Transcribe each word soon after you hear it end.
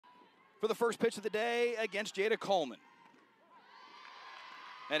for the first pitch of the day against Jada Coleman.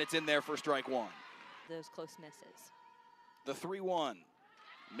 And it's in there for strike one. Those close misses. The 3-1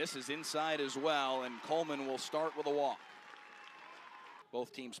 misses inside as well, and Coleman will start with a walk.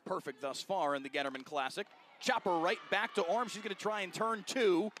 Both teams perfect thus far in the Getterman Classic. Chopper right back to Orm. She's going to try and turn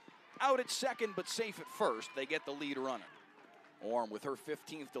two. Out at second, but safe at first. They get the lead runner. Orm with her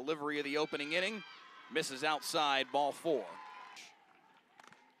 15th delivery of the opening inning. Misses outside, ball 4.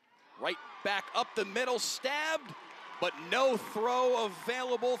 Right back up the middle, stabbed, but no throw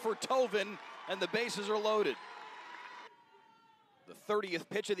available for Tovin, and the bases are loaded. The 30th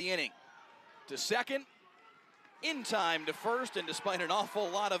pitch of the inning. To second, in time to first, and despite an awful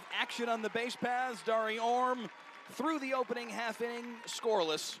lot of action on the base paths, Dari Orm through the opening half inning,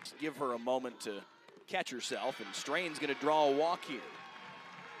 scoreless. Just give her a moment to catch herself, and Strain's gonna draw a walk here.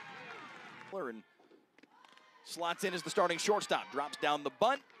 And slots in as the starting shortstop, drops down the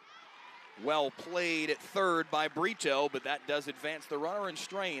bunt. Well played at third by Brito, but that does advance the runner, and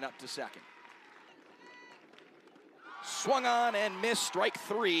Strain up to second. Swung on and missed, strike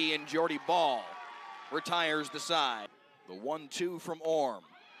 3, and Jordy Ball retires the side. The 1-2 from Orm.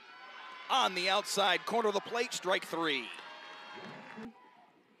 On the outside corner of the plate, strike 3.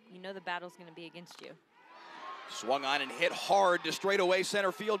 You know the battle's going to be against you. Swung on and hit hard to straightaway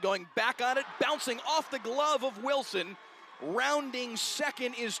center field, going back on it, bouncing off the glove of Wilson. Rounding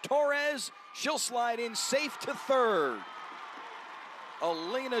second is Torres. She'll slide in safe to third.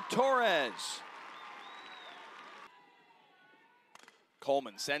 Elena Torres.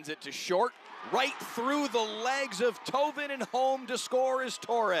 Coleman sends it to short, right through the legs of Tovin, and home to score is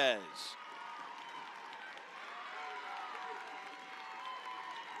Torres.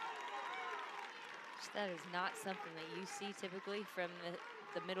 That is not something that you see typically from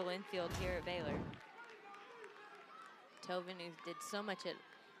the middle infield here at Baylor. Tovin, who did so much at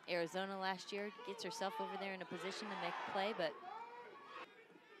Arizona last year, gets herself over there in a position to make a play, but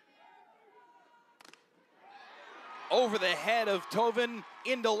over the head of Tovin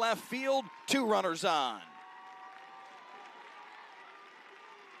into left field, 2 runners on.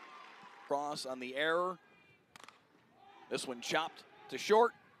 Cross on the error. This one chopped to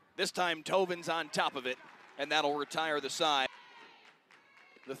short. This time Tovin's on top of it, and that'll retire the side.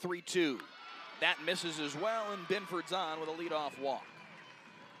 The 3-2. That misses as well, and Binford's on with a leadoff walk.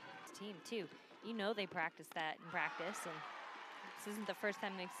 This team, too. You know they practice that in practice, and this isn't the first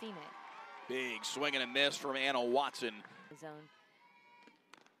time they've seen it. Big swing and a miss from Anna Watson. Zone.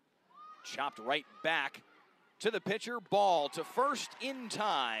 Chopped right back to the pitcher. Ball to first in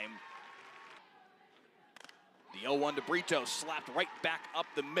time. The 0-1 to Brito, slapped right back up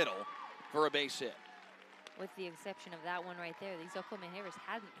the middle for a base hit. With the exception of that one right there, these Oklahoma hitters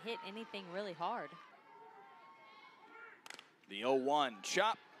hadn't hit anything really hard. The 0-1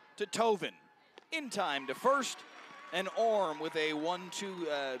 chop to Tovin. In time to first, and Orm with a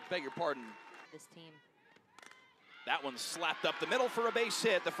 1-2, beg your pardon. This team. That one slapped up the middle for a base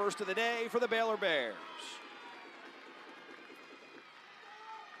hit, the first of the day for the Baylor Bears.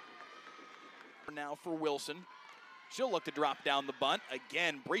 Now for Wilson. She'll look to drop down the bunt.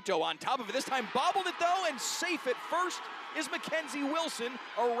 Again, Brito on top of it. This time bobbled it though, and safe at first is Mackenzie Wilson.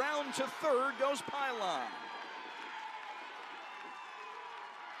 Around to third goes Pylon.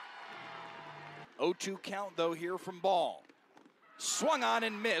 0-2 count though here from Ball. Swung on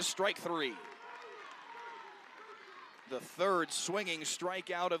and missed, strike 3. The third swinging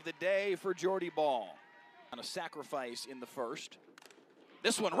strikeout of the day for Jordy Ball. On a sacrifice in the first.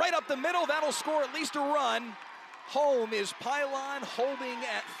 This one right up the middle, that'll score at least a run. Home is Pylon, holding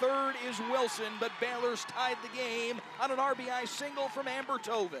at third is Wilson, but Baylor's tied the game on an RBI single from Amber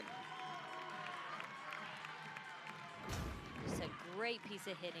Tovin. Just a great piece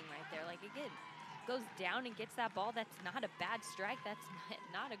of hitting right there. Like, again, goes down and gets that ball. That's not a bad strike. That's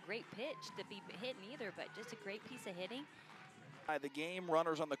not a great pitch to be hitting either, but just a great piece of hitting. The game,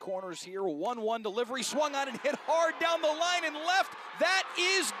 runners on the corners here. 1-1 delivery, swung on and hit hard down the line and left. That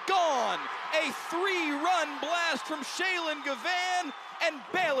is gone. A 3-run blast from Shaylin Gavan, and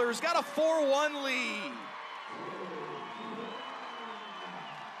Baylor's got a 4-1 lead.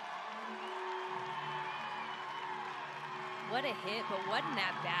 What a hit, but what an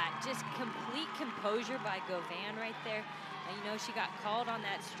at-bat. Just complete composure by Gavan right there. And you know, she got called on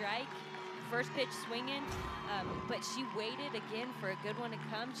that strike. First pitch swinging, but she waited again for a good one to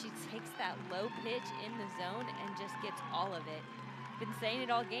come. She takes that low pitch in the zone and just gets all of it. Been saying it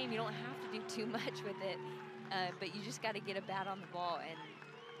all game, you don't have to do too much with it, but you just got to get a bat on the ball, and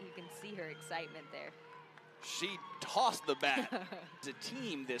you can see her excitement there. She tossed the bat as a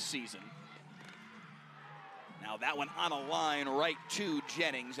team this season. Now that one on a line right to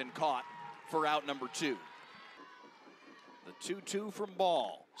Jennings and caught for out number 2. The 2-2 from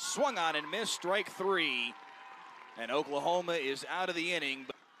Ball. Swung on and missed, strike 3. And Oklahoma is out of the inning.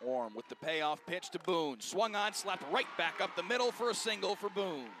 Orm with the payoff pitch to Boone. Swung on, slapped right back up the middle for a single for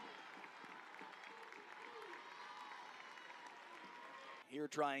Boone. Here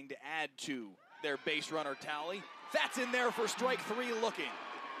trying to add to their base runner tally. That's in there for strike 3 looking.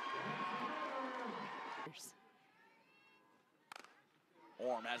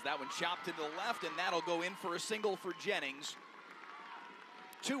 Orm has that one chopped to the left, and that'll go in for a single for Jennings.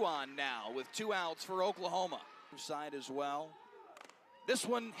 2 on now with 2 outs for Oklahoma. Side as well. This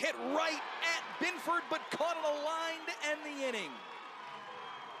one hit right at Binford, but caught on a line to end the inning.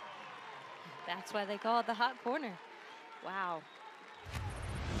 That's why they call it the hot corner. Wow.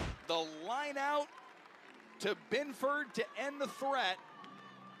 The line out to Binford to end the threat.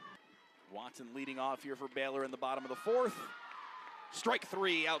 Watson leading off here for Baylor in the bottom of the 4th. Strike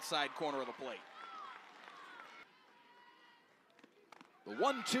 3 outside corner of the plate. The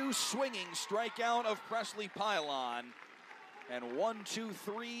 1-2 swinging strikeout of Presley Pylon. And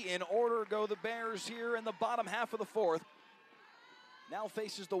 1-2-3 in order go the Bears here in the bottom half of the 4th. Now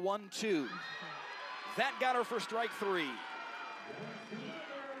faces the 1-2. That got her for strike 3.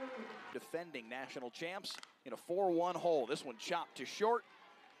 Defending national champs in a 4-1 hole. This one chopped to short.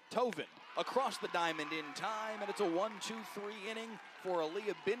 Tovin across the diamond in time, and it's a 1-2-3 inning for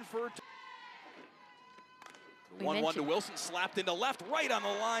Aaliyah Binford. 1-1 to Wilson, slapped into left, right on the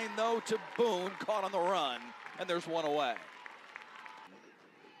line though to Boone, caught on the run, and there's one away.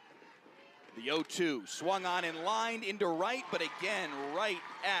 The 0-2 swung on and lined into right, but again right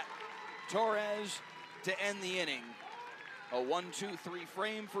at Torres to end the inning. A 1-2-3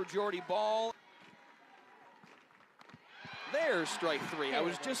 frame for Jordy Ball. There's strike 3. I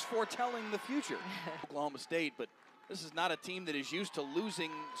was just foretelling the future. Oklahoma State, but this is not a team that is used to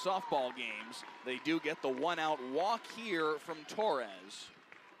losing softball games. They do get the 1-out walk here from Torres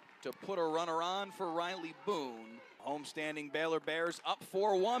to put a runner on for Riley Boone. Homestanding Baylor Bears up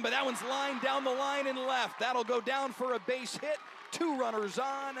 4-1, but that one's lined down the line and left. That'll go down for a base hit. 2 runners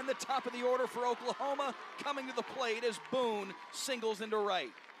on, and the top of the order for Oklahoma coming to the plate as Boone singles into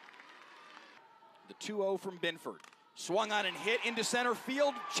right. The 2-0 from Binford. Swung on and hit into center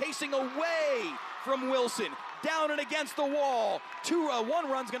field, chasing away from Wilson. Down and against the wall.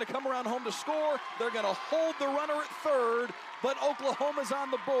 1 run's going to come around home to score. They're going to hold the runner at third, but Oklahoma's on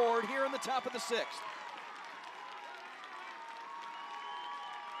the board here in the top of the 6th.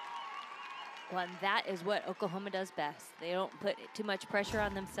 Well, and that is what Oklahoma does best. They don't put too much pressure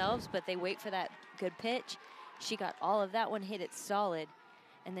on themselves, but they wait for that good pitch. She got all of that one, hit it solid,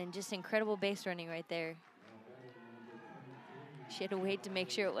 and then just incredible base running right there. She had to wait to make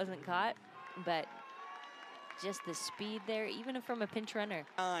sure it wasn't caught, but just the speed there, even from a pinch runner.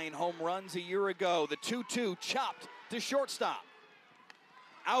 9 home runs a year ago. The 2-2 chopped to shortstop.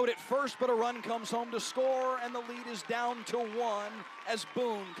 Out at first, but a run comes home to score, and the lead is down to 1 as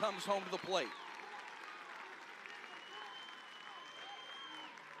Boone comes home to the plate.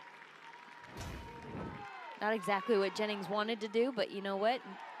 Not exactly what Jennings wanted to do, but you know what?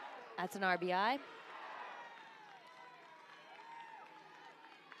 That's an RBI.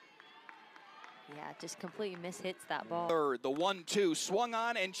 Yeah, just completely mishits that ball. Third, the 1-2 swung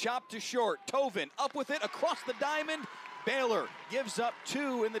on and chopped to short. Tovin up with it across the diamond. Baylor gives up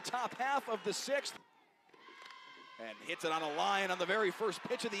 2 in the top half of the 6th. And hits it on a line on the very first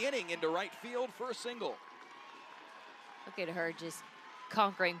pitch of the inning into right field for a single. Look at her just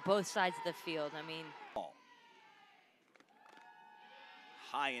conquering both sides of the field. I mean,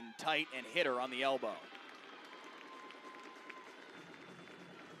 high and tight and hit her on the elbow.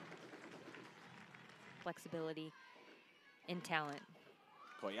 Flexibility and talent.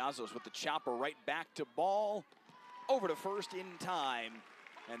 Collazos with the chopper right back to Ball. Over to first in time.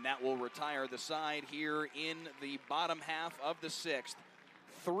 And that will retire the side here in the bottom half of the 6th.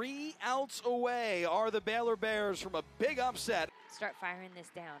 3 outs away are the Baylor Bears from a big upset. Start firing this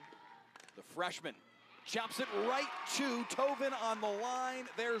down. The freshman chops it right to Tovin on the line.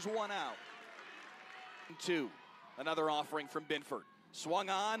 There's 1 out. 2. Another offering from Binford. Swung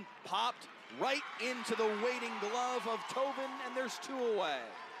on, popped right into the waiting glove of Tovin, and there's 2 away.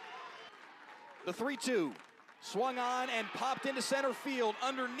 The 3-2. Swung on and popped into center field.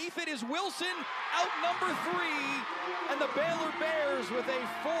 Underneath it is Wilson, out number 3. And the Baylor Bears with a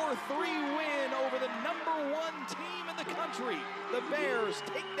 4-3 win over the number 1 team in the country. The Bears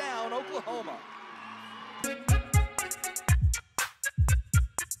take down Oklahoma.